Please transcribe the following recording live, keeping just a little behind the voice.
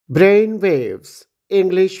BrainWaves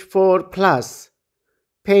English 4 Plus,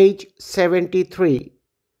 page 73.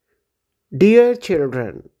 Dear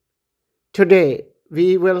children, today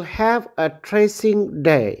we will have a tracing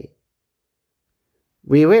day.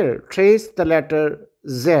 We will trace the letter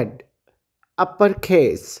Z,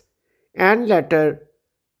 uppercase, and letter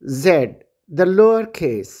Z, the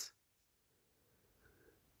lowercase.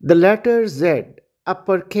 The letter Z,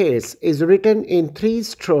 uppercase, is written in 3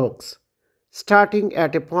 strokes, starting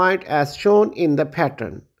at a point as shown in the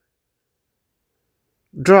pattern.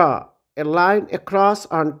 Draw a line across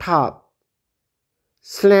on top,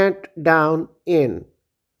 slant down in.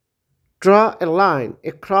 Draw a line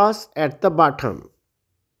across at the bottom.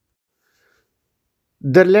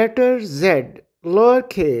 The letter Z,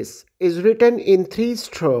 lowercase, is written in 3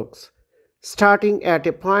 strokes, starting at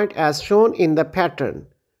a point as shown in the pattern,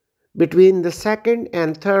 between the second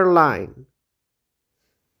and third line.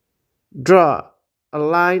 Draw a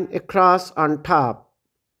line across on top,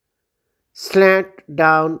 slant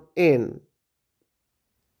down in.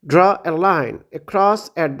 Draw a line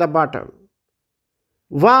across at the bottom.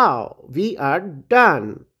 Wow, we are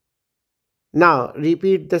done! Now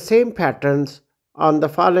repeat the same patterns on the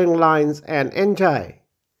following lines and enjoy.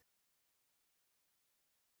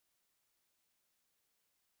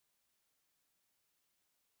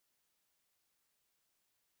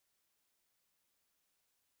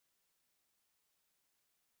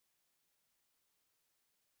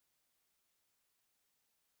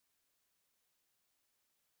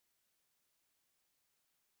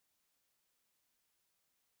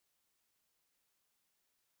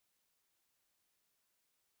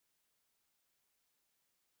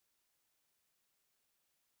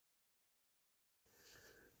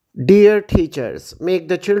 Dear teachers, make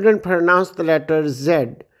the children pronounce the letter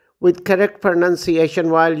Z with correct pronunciation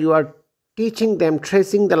while you are teaching them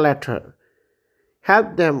tracing the letter.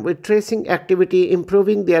 Help them with tracing activity,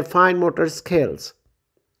 improving their fine motor skills.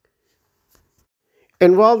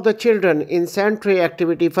 Involve the children in sand tray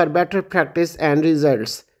activity for better practice and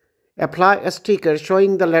results. Apply a sticker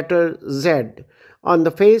showing the letter Z on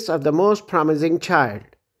the face of the most promising child.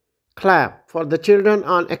 Clap for the children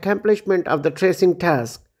on accomplishment of the tracing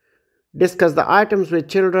task. Discuss the items with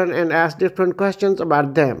children and ask different questions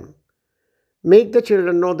about them. Make the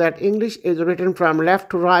children know that English is written from left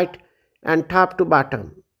to right and top to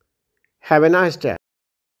bottom. Have a nice day.